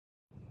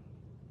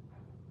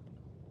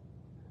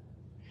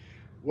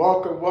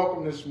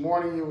Welcome this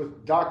morning. You're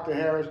with Dr.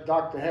 Harris.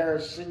 Dr.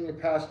 Harris, Senior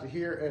Pastor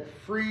here at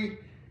Free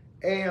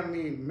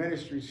AME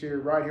Ministries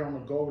right here on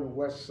the Golden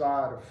West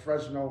Side of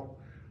Fresno,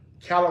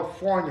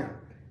 California.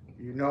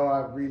 You know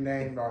I've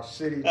renamed our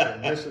city to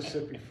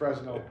Mississippi,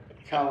 Fresno,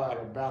 Cal,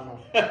 Alabama,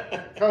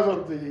 because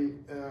of the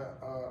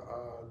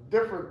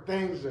different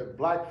things that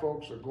black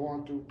folks are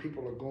going through,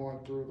 people are going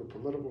through, the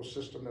political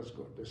system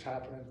that's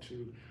happening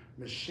to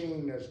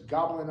machine that's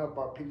gobbling up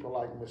our people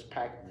like Miss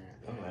Pac-Man.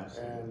 Oh,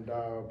 absolutely. And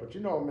but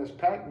you know, Miss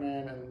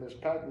Pac-Man,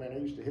 they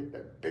used to hit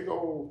that big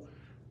old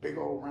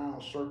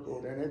round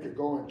circle, and they could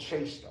go and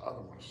chase the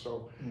other one.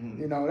 So,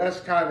 you know,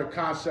 that's kind of the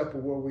concept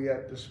of where we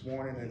at this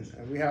morning.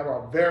 And we have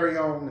our very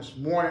own this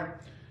morning,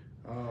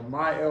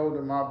 my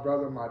elder, my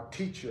brother, my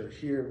teacher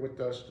here with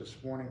us this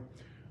morning,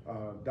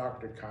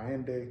 Dr.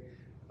 Khendia.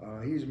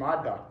 He's my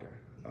doctor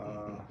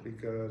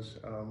because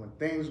when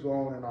things go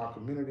on in our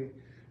community,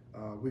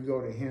 we go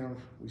to him,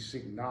 we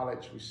seek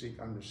knowledge, we seek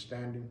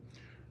understanding.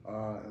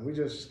 And we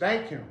just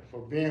thank him for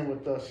being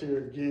with us here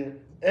again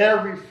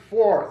every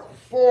fourth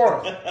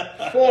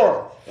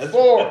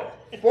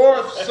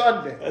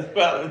Sunday.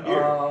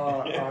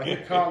 He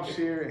comes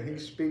here and he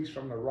speaks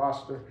from the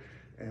roster,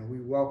 and we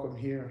welcome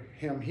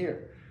him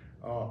here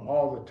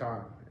all the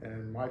time.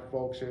 And my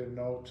folks here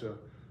know to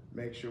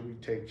make sure we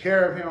take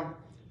care of him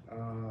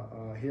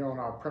here on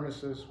our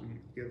premises. We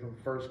give him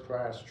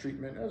first-class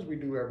treatment, as we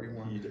do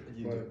everyone.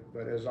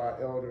 But as our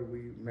elder,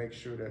 we make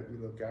sure that we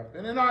look after.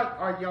 And then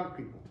our young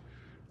people,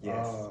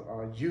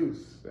 our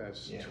youth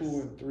that's 2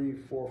 and 3,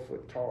 4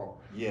 foot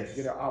tall, get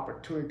an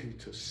opportunity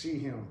to see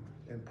him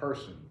in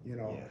person, you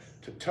know,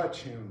 to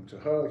touch him, to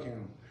hug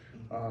him,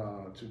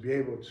 to be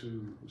able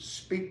to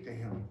speak to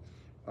him.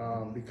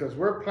 Because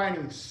we're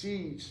planting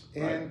seeds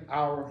in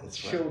our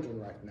children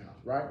right now,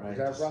 right? Is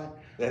that right?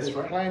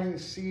 We're planting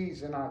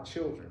seeds in our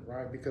children,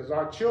 right? Because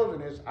our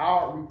children is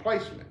our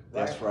replacement.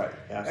 Right? That's right.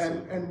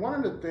 Absolutely. And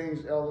one of the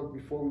things, Elder,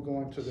 before we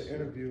go into the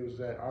interview, is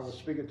that I was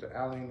speaking to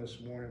Aline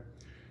this morning,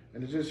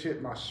 and it just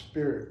hit my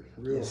spirit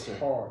real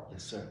hard.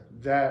 Yes, sir.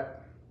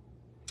 That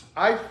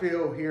I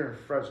feel here in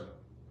Fresno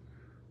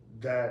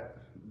that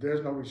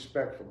there's no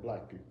respect for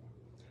black people.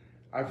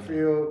 I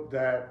feel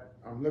that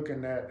I'm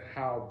looking at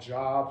how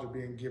jobs are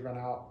being given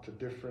out to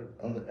different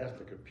other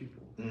ethnic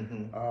people,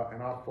 and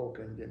our folk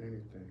ain't getting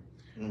anything.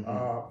 And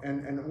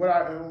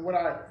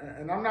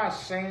I'm not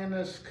saying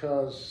this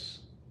because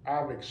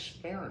I've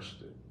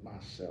experienced it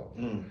myself.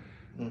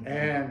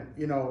 And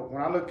you know,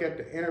 when I look at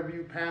the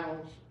interview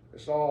panels,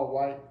 it's all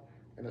white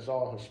and it's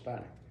all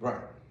Hispanic. Right.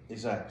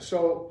 Exactly.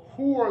 So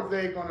who are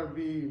they going to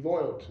be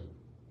loyal to?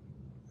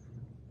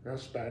 The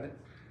Hispanic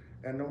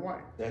and the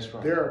white. That's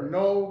right. There are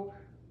no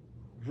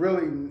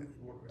really.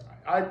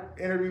 I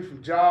interviewed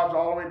from jobs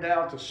all the way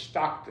down to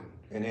Stockton.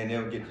 And they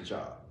never get the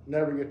job.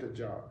 Never get the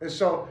job. And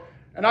so,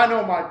 and I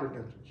know my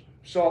credentials.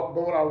 So,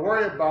 but what I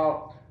worry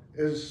about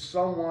is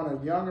someone, a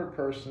younger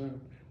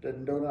person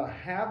that do not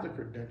have the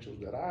credentials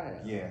that I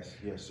have. Yes,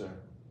 sir.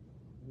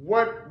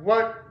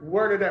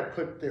 Where did that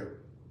put them?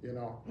 You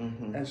know?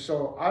 And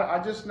so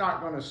I'm just not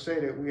going to say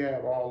that we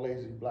have all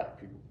lazy black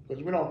people.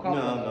 Because we don't come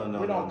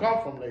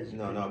from lazy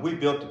people. No, we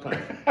built the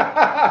country.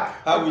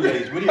 How we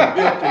lazy? We didn't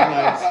build the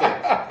United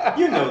States.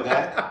 You know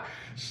that.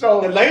 So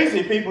the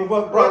lazy people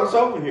what brought us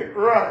over here.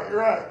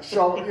 Right.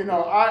 So, you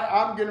know,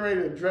 I'm getting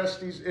ready to address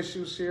these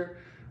issues here.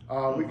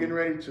 We're getting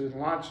ready to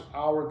launch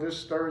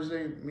this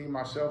Thursday, me,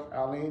 myself,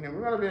 Aline, and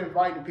we're going to be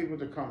inviting people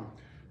to come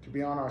to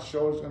be on our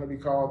show. It's going to be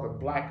called The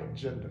Black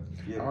Agenda.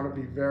 I want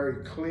to be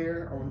very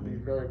clear. I want to be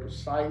very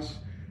precise,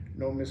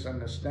 no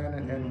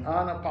misunderstanding, and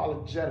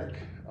unapologetic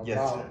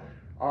about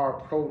our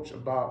approach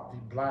about the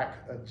Black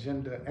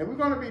Agenda. And we're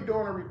going to be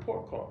doing a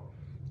report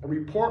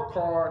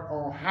card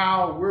on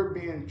how we're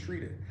being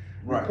treated,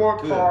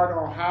 report card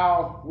on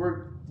how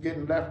we're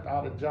getting left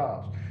out of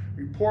jobs,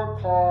 report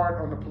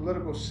card on the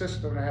political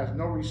system that has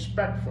no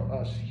respect for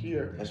us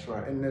here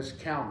in this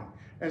county.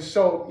 And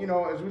so, you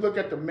know, as we look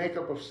at the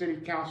makeup of city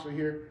council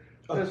here,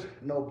 there's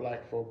no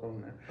black folk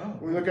on there.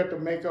 We look at the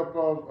makeup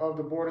of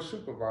the board of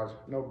supervisors,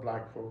 no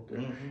black folk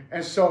there.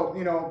 And so,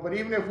 you know, but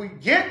even if we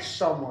get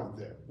someone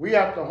there, we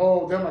have to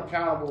hold them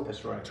accountable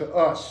to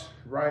us,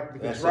 right?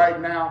 Because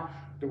now,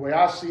 the way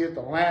I see it,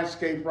 the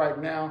landscape right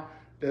now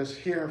that's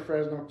here in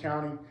Fresno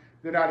County,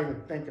 they're not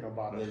even thinking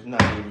about it. It's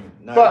not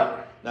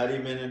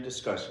even in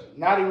discussion.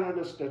 Not even in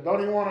discussion.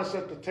 Don't even want us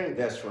at the table.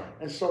 That's right.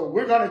 And so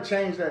we're going to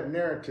change that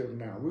narrative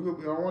now.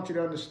 I want you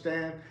to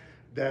understand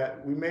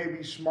that we may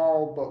be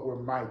small, but we're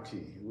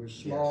mighty. We're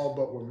small,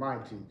 but we're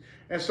mighty.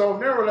 And so,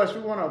 nevertheless,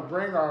 we want to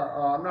bring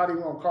I'm not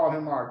even going to call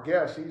him our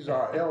guest. He's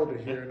our elder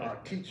here and our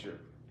teacher,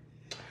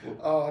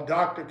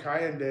 Dr.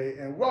 Khendia.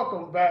 And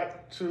welcome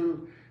back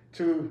to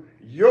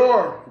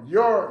your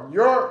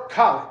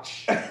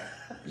college,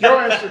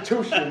 your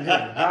institution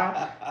here,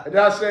 huh? Did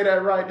I say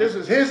that right? This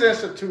is his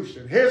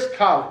institution, his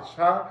college,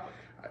 huh?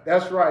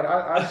 That's right.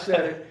 I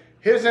said it.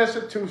 His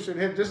institution,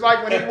 just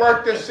like when he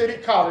worked at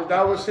City College,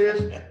 that was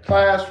his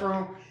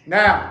classroom.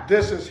 Now,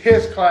 this is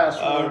his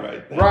classroom All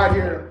right, right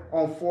here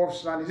on Fourth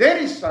Sundays.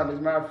 Any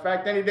Sundays, matter of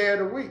fact, any day of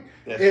the week.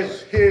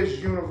 It's his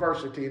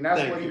university. And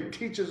that's what he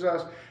teaches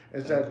us,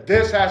 is that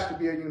this has to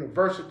be a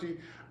university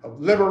of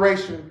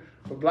liberation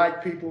for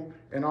black people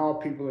and all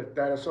people at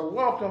that. And so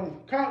welcome.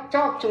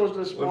 Talk to us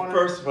this morning.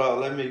 Well, first of all,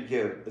 let me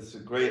it's a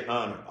great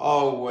honor,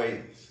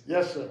 always.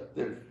 Yes, sir.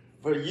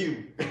 For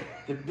you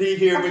to be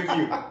here with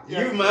you.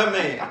 You, my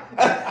man.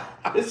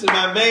 This is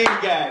my main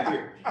guy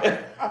here.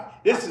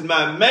 This is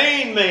my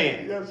main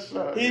man. Yes,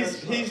 sir.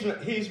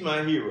 He's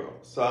my hero.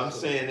 So I'm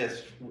saying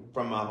this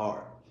from my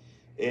heart.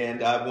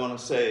 And I want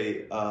to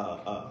say,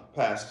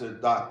 Pastor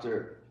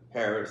Dr.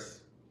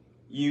 Harris,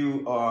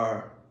 you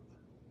are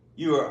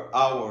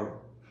our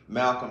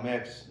Malcolm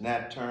X,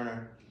 Nat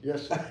Turner.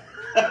 Yes, sir.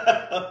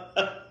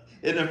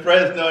 In the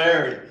Fresno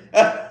area.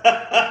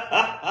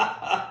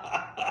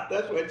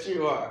 That's what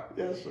you are.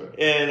 Yes, sir.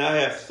 And I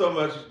have so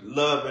much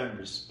love and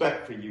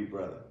respect for you,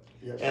 brother.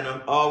 Yes, and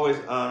I'm always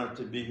honored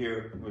to be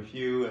here with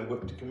you and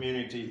with the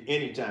community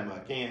anytime I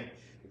can.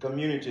 The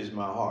community is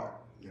my heart.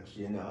 Yes.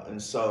 You know, and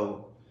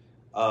so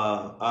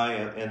I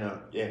am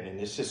in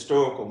this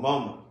historical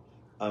moment.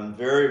 I'm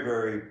very,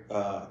 very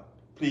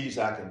pleased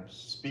I can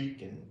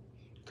speak and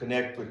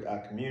connect with our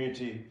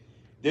community.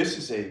 This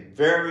is a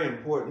very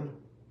important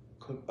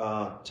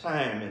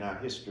time in our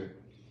history.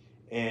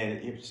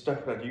 And if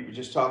stuff like you were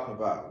just talking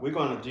about, we're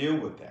going to deal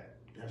with that.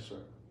 Yes, sir.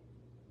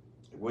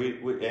 We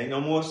ain't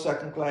no more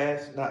second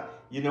class. Not,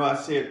 I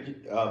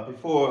said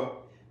before,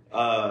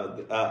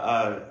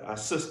 our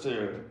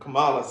sister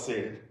Kamala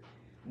said,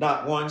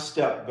 not one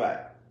step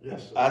back.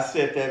 Yes, sir. I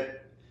said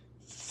that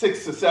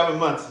 6 or 7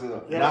 months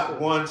ago. Yes, not sir.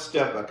 one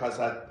step back, because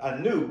I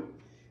knew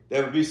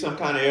there would be some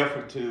kind of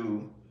effort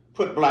to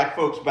put black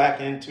folks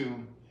back into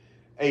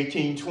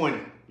 1820.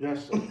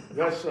 Yes, sir.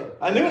 Yes, sir.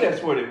 I knew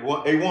that's where they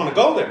want to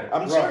go there.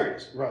 I'm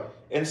serious. Right.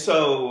 And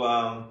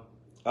so,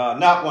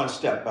 not one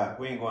step back.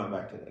 We ain't going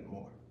back to that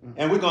anymore. Mm-hmm.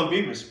 And we're going to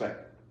be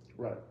respected.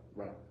 Right.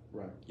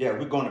 Yeah,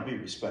 we're going to be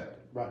respected.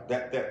 Right.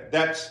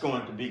 That's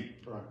going to be.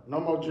 Right. No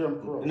more Jim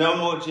Crow. No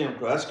more Jim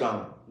Crow. That's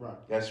gone. Right.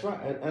 That's right.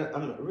 And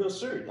I'm real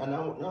serious. I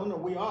know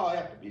we all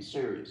have to be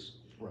serious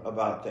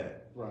about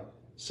that. Right.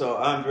 So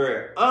I'm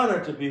very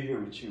honored to be here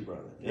with you,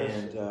 brother. Yes,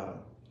 and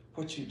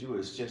what you do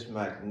is just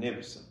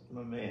magnificent.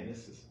 My man,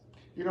 this is...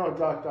 You know,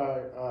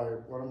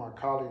 Doctor, one of my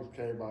colleagues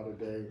came by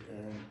today,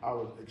 and I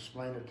was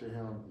explaining to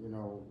him,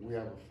 we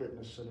have a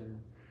fitness center.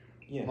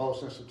 Yes.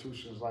 Most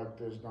institutions like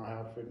this don't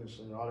have fitness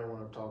center. All they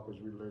want to talk is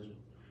religion.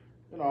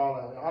 All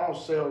that. I don't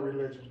sell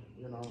religion,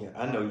 Yeah,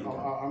 I know you don't.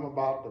 I'm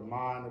about the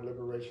mind, the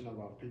liberation of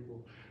our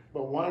people.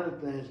 But one of the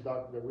things,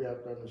 Doctor, that we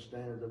have to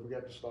understand is that we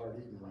got to start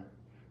eating right.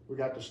 We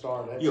got to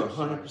start exercising. You're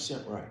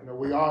 100% right.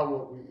 We are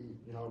what we eat.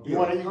 If you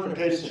want to eat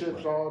potato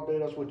chips all day,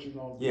 that's what you're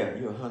going to do. Yeah,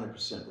 you're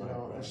 100%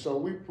 right. And so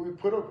we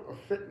put a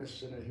fitness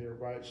center here,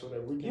 right, so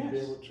that we can be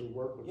able to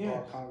work with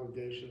our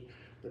congregation,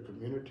 the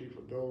community,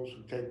 for those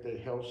who take their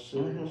health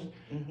serious.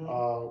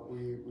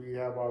 We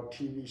have our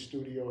TV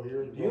studio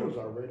here, as well as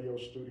our radio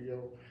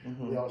studio.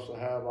 We also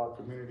have our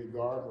community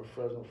garden with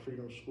Fresno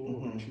Freedom School.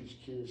 We teach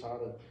kids how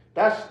to.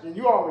 And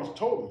you always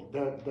told me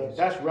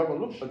that's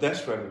revolutionary. But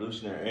that's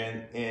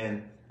revolutionary,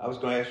 and I was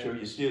going to ask you,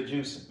 you're still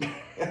juicing.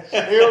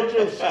 Still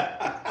juicing.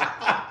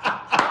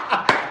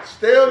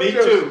 Still Me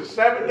juicing. too.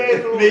 7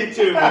 days a week. Me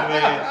too, my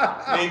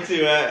man. Me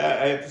too.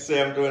 I have to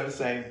say I'm doing the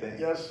same thing.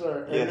 Yes,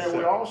 sir. And then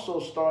we're also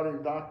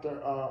starting,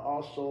 Doctor,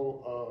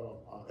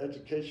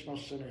 educational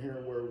center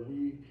here where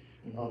we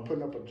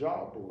putting up a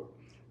job board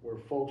where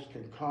folks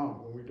can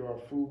come. When we do our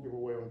food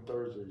giveaway on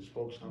Thursdays,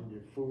 folks come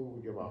get food,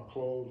 we give out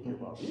clothes, we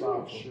give out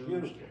socks, shoes.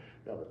 Beautiful.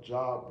 We have a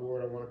job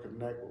board. I want to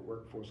connect with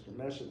Workforce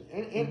Connection.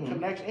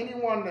 Connection,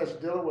 anyone that's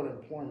dealing with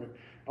employment,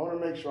 I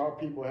want to make sure our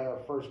people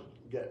have first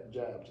get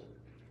jobs in it.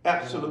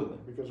 Absolutely.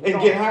 Because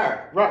get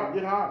hired. Right,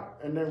 get hired.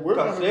 And then we're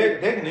going to...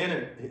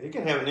 They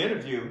can have an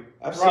interview.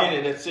 I've seen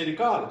it at City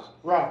College.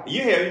 Right.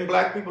 You have even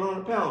black people on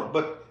the panel,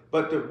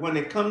 but when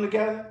they come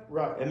together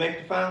and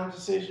make the final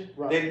decision,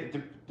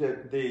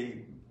 the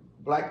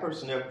black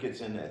person never gets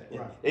in that.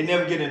 Right. They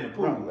never get in the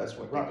pool. Right. That's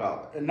what they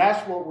call it. And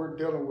that's what we're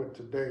dealing with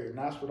today. And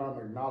that's what I'm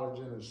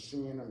acknowledging and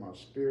seeing in my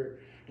spirit.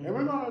 And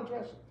we're going to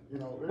address it.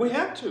 We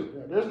have to.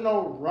 Yeah, there's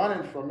no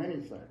running from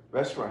anything.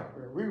 That's right.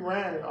 We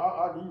ran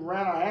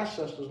our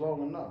ancestors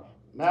long enough.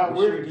 Now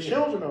we're the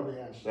children of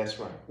the ancestors. That's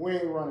right. We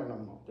ain't running no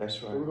more.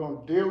 That's right. So we're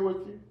going to deal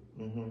with you.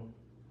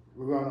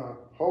 We're going to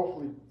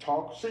hopefully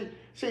talk. See,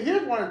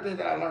 here's one of the things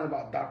that I learned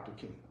about Dr.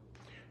 King.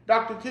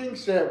 Dr. King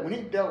said when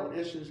he dealt with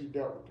issues, he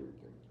dealt with 3 things.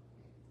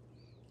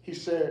 He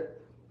said,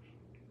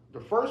 the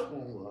first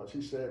one was,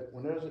 he said,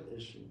 when there's an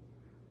issue,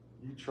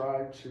 you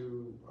try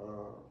to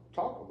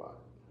talk about it.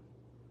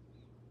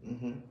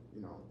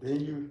 Then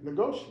you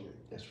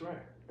negotiate. That's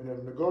right. And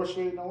if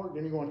negotiating don't work,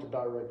 then you go into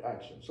direct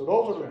action. So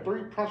those are the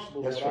 3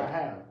 principles that I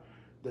have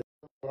that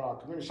in our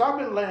community. So I've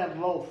been laying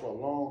low for a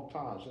long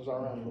time since I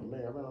ran for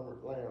mayor. I've been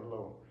laying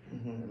low.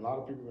 And a lot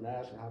of people have been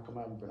asking how come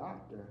I haven't been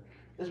out there.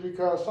 It's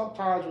because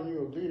sometimes when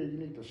you're a leader, you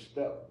need to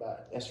step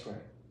back. That's right.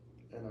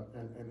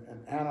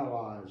 and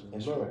analyze and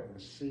That's look right.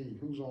 and see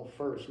who's on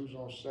first, who's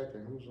on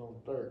second, who's on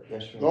third.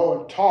 That's right. Go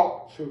and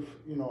talk to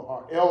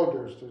our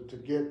elders to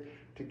get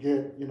to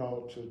get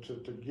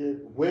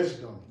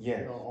wisdom.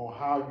 Yes. On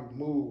how you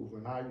move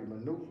and how you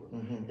maneuver.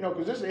 Mm-hmm.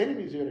 Because this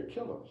enemy's here to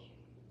kill us.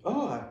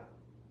 Oh,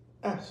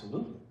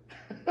 absolutely.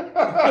 Ain't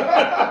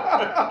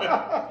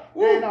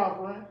our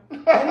friend.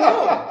 I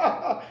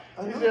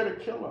know. He's there to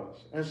kill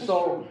us. And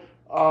so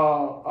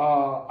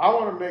I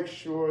want to make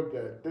sure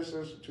that this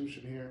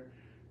institution here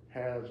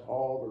has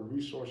all the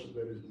resources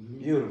that is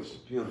needed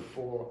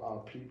for our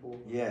people.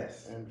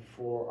 Yes. And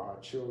for our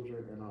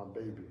children and our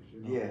babies.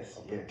 Yes.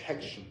 A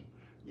protection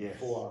yes.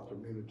 for our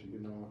community.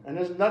 And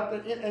there's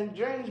nothing. And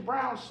James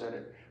Brown said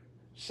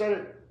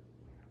it.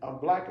 I'm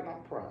black and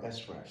I'm proud.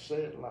 That's right.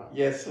 Say it loud.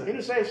 Yes, sir. He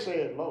didn't say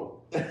it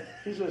low.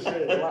 He just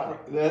said it loud.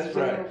 That's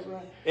right.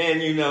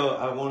 And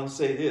I want to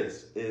say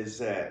this is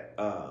that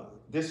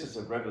this is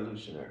a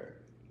revolutionary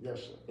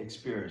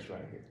experience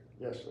right here.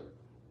 Yes, sir.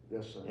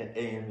 Yes, sir. At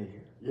AME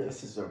here. Yes.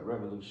 This is a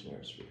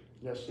revolutionary spirit.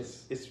 Yes, sir.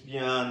 It's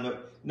beyond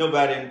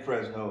nobody in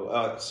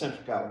Fresno,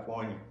 Central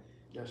California.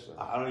 Yes, sir.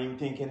 I don't even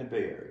think in the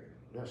Bay Area.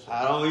 Yes, sir.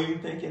 I don't even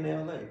think in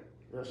LA.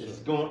 Yes, sir.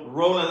 It's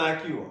rolling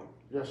like you are.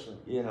 Yes, sir.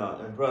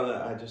 And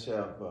brother, I just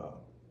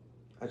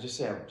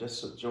have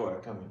just a joy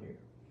coming here.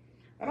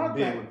 And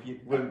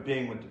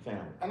being with the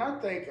family. And I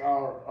think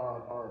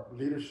our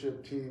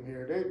leadership team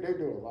here, they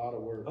do a lot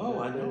of work. Oh,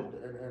 I know.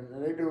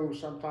 And they do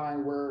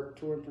sometimes wear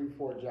 2 and 3,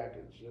 4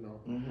 jackets,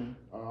 Mm-hmm.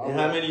 And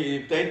how many,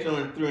 if they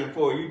doing 3 and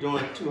 4, you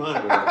doing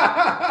 200.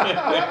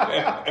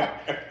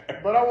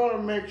 But I want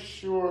to make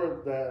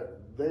sure that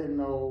they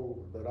know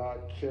that I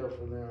care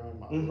for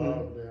them, I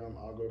love them,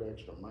 I'll go the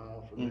extra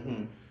mile for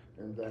them.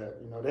 And that,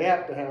 they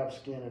have to have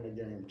skin in the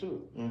game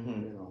too.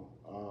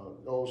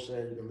 The old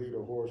saying, you can lead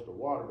a horse to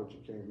water, but you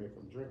can't make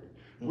them drink it.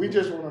 We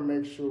just want to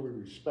make sure we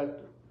respect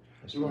them.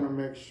 We want to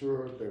make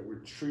sure that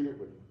we're treated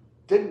with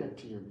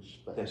dignity and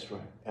respect. That's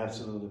right.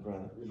 Absolutely,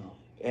 brother.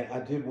 And I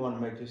did want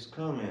to make this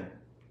comment,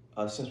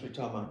 since we're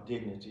talking about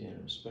dignity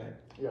and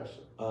respect. Yes,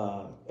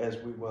 sir. As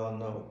we well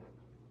know,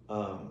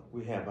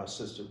 we have our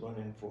sister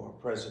running for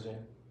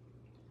president.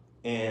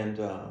 And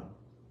the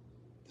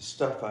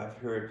stuff I've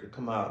heard to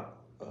come out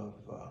of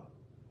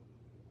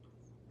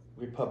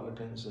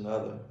Republicans and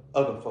other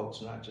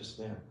folks, not just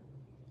them,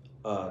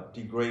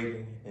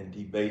 degrading and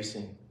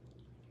debasing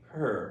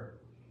her,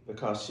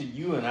 because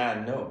you and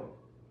I know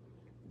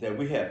that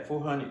we had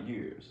 400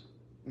 years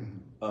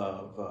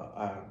of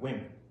our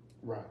women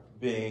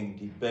being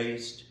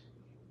debased,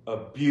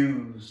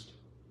 abused.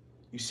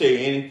 You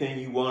say anything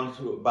you want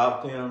to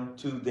about them,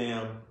 to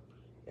them,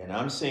 and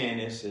I'm saying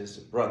this as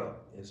a brother,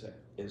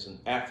 as an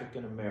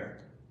African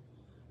American.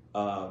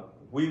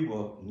 We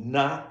will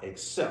not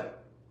accept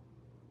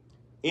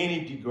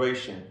any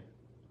degradation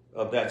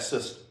of that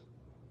sister.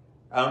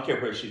 I don't care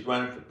whether she's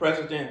running for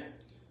president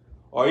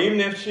or even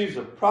if she's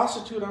a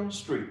prostitute on the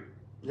street.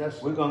 Yes,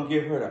 sir. We're going to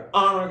give her the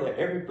honor that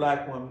every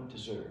black woman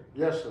deserves.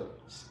 Yes, sir.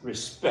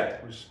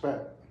 Respect.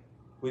 Respect.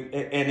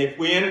 And if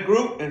we're in a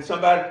group and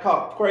somebody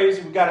caught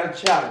crazy, we got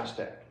to challenge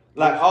that,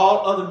 like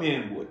all other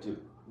men would do.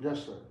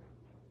 Yes, sir.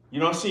 You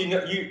don't see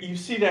you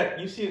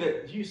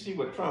see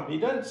what Trump, he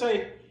doesn't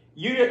say.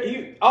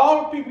 You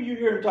all the people you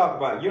hear him talk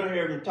about, you don't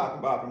hear him talk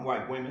about them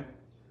white women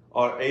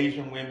or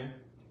Asian women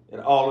and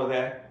all of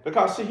that.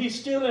 Because see, he's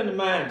still in the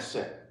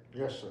mindset.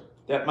 Yes, sir.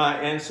 That my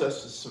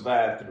ancestors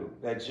survived through,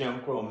 that Jim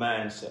Crow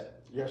mindset.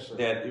 Yes, sir.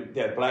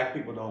 That black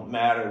people don't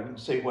matter. We can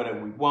say whatever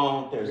we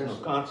want. There's no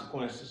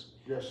consequences.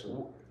 Yes, sir.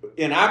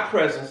 In our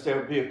presence, there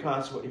will be a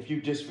consequence if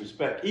you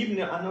disrespect. Even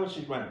though I know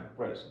she's running for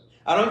president.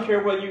 I don't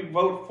care whether you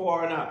vote for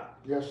her or not.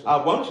 Yes, sir. I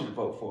want you to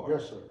vote for her.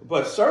 Yes, sir.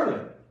 But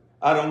certainly,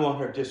 I don't want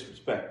her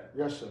disrespected.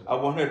 Yes, sir. I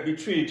want her to be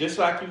treated just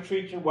like you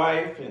treat your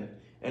wife and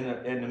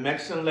the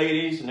Mexican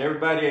ladies and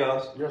everybody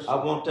else. Yes, sir.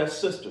 I want that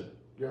sister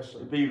yes, sir.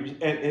 to be.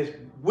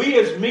 And we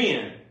as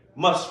men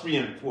must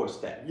reinforce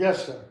that.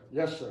 Yes, sir.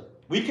 Yes, sir.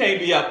 We can't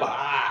be up.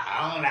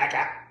 I don't like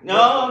that.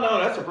 No,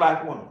 that's a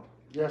black woman.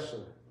 Yes,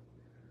 sir.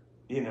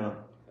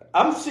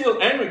 I'm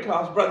still angry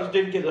because brothers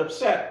didn't get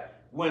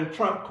upset when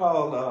Trump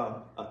called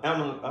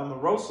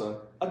Omarosa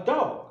a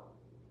dog.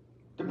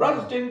 The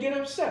brothers didn't get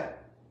upset.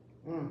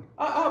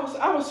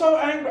 I was so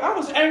angry. I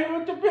was angry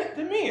with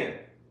the men,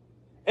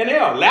 and they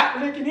are lap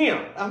licking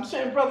him. I'm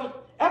saying, brother,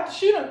 after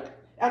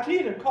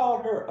he done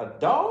called her a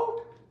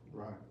dog,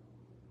 right?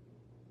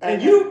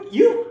 And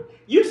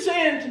you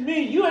saying to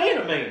me you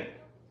ain't a man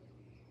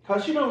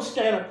because you don't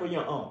stand up for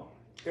your own.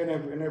 And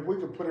if we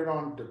could put it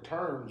on the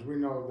terms, we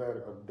know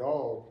that a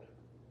dog.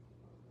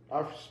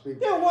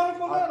 They're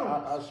wonderful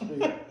animals. I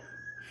speak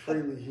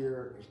freely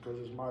here because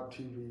it's my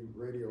TV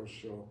radio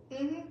show.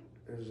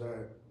 Is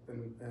that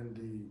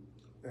in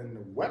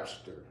the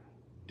Webster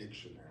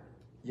dictionary?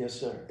 Yes,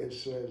 sir. It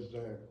says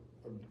that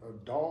a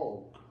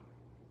dog,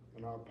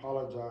 and I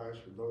apologize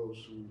for those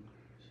who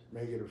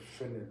may get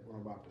offended what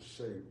I'm about to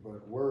say,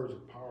 but words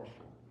are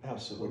powerful.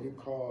 Absolutely. When you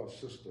call a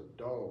sister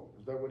a dog,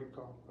 is that what he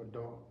called a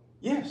dog?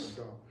 Yes.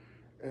 A dog.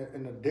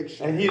 In the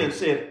dictionary. And he done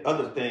said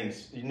other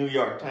things. The New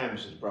York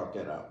Times has brought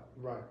that out.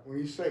 Right. When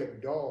you say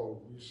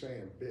dog, you're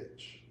saying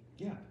bitch.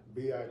 Yeah.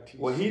 B-I-T.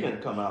 Well, he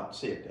didn't come out and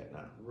say that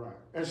now. Right.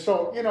 And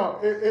so, you know,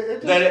 it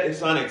just, That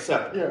is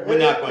unacceptable. yeah, We're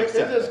not going to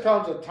accept it just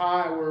that. comes a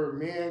time where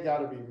men got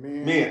to be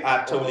men. Men,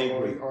 I totally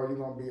agree. Or you're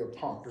going to be a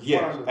punk. It's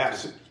Yes, one of the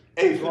absolutely. two.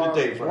 A for the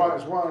day, brother.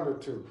 It's one of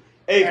the two.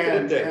 A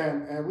for the day.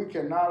 And we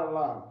cannot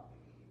allow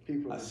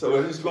people to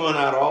So it's going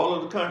out all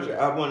over the country.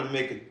 I want to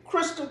make it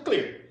crystal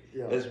clear.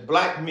 Yeah. As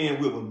black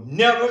men, we will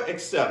never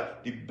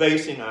accept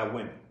debasing our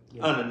women.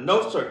 Yeah. Under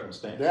no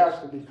circumstance.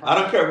 I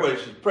don't care whether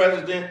she's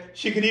president.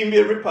 She could even be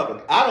a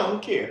Republican. I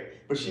don't care.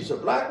 But she's a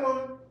black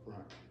woman.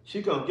 Right.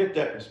 She's going to get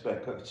that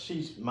respect because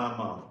she's my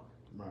mama.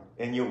 Right.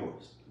 And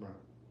yours. Right.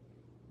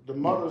 The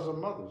mothers are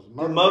mothers.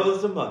 The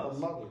mothers are mothers.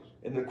 Mothers.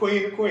 And the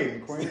queen of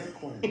queens. Queen of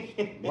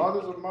queens.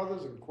 Mothers are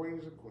mothers and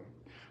queens of queens.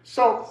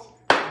 So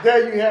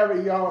there you have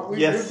it, y'all.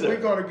 We're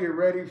going to get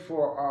ready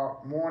for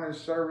our morning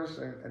service.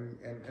 And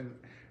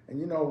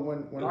you know,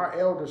 when our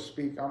elders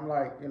speak, I'm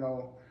like, you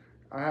know,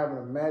 I have an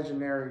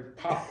imaginary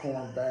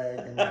popcorn bag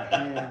in my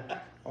hand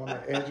on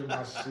the edge of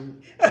my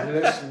seat,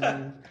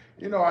 listening.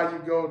 You know how you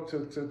go to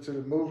the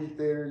movie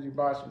theaters, you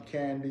buy some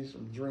candy,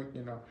 some drink,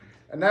 you know.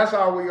 And that's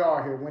how we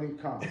are here when he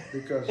comes,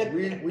 because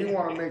we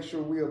want to make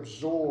sure we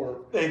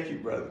absorb Thank you,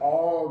 brother.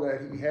 all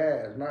that he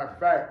has. Matter of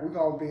fact, we're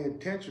going to be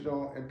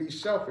intentional and be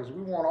selfish.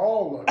 We want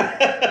all of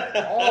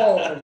it. All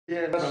of it.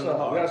 Yeah, yes,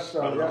 sir. Yes,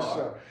 sir. Yes,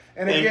 sir.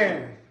 And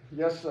again,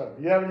 yes, sir.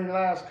 You have any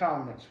last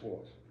comments for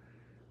us?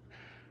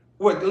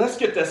 Well, let's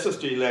get that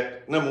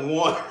sister-elect, number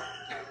one.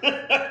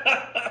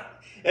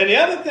 And the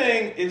other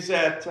thing is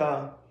that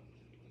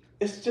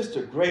it's just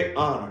a great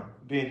honor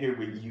being here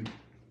with you.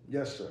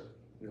 Yes, sir.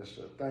 Yes,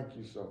 sir. Thank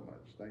you so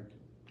much. Thank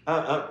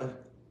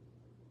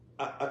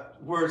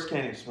you. Words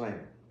can't explain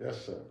it.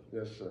 Yes, sir.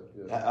 Yes, sir.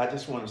 Yes, sir. I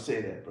just want to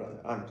say that, brother.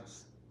 I'm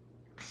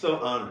so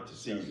honored to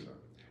see you. Sir.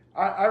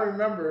 I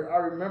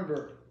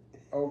remember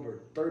over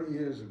 30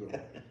 years ago,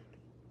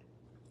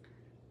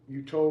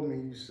 you told me,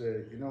 you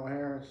said, you know,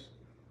 Harris,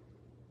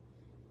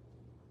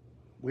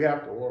 we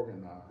have to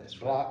organize. That's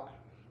block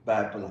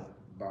by block.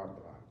 By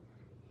block.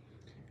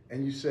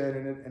 And you said,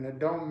 and it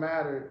don't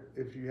matter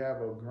if you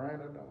have a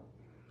grant or not.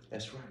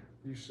 That's right.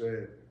 You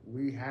said,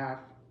 we have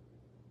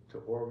to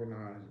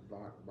organize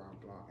block by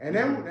block. And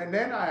then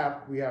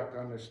we have to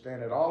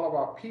understand that all of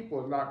our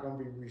people is not going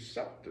to be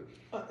receptive.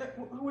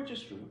 Which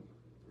is true.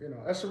 You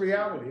know, that's a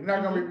reality. They're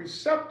not going to be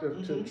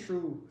receptive to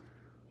true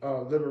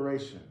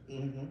liberation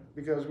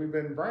because we've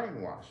been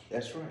brainwashed.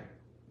 That's right.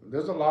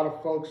 There's a lot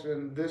of folks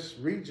in this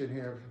region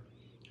here,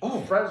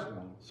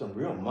 Fresno. Some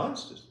real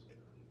monsters.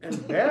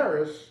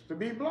 Embarrassed to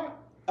be black.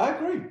 I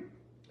agree.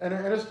 And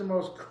it's the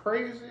most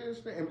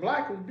craziest thing. And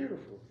black is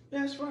beautiful.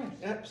 That's right.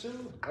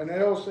 Absolutely. And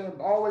they all say,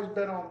 always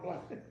been on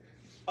black.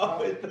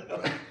 Always been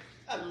on.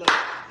 I love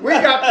it. We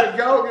got to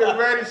go get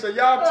ready. So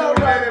y'all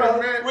tune in a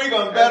minute. We're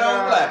going to bet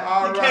on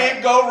black. You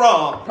can't go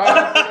wrong.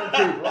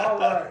 All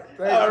right.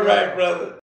 All right, brother.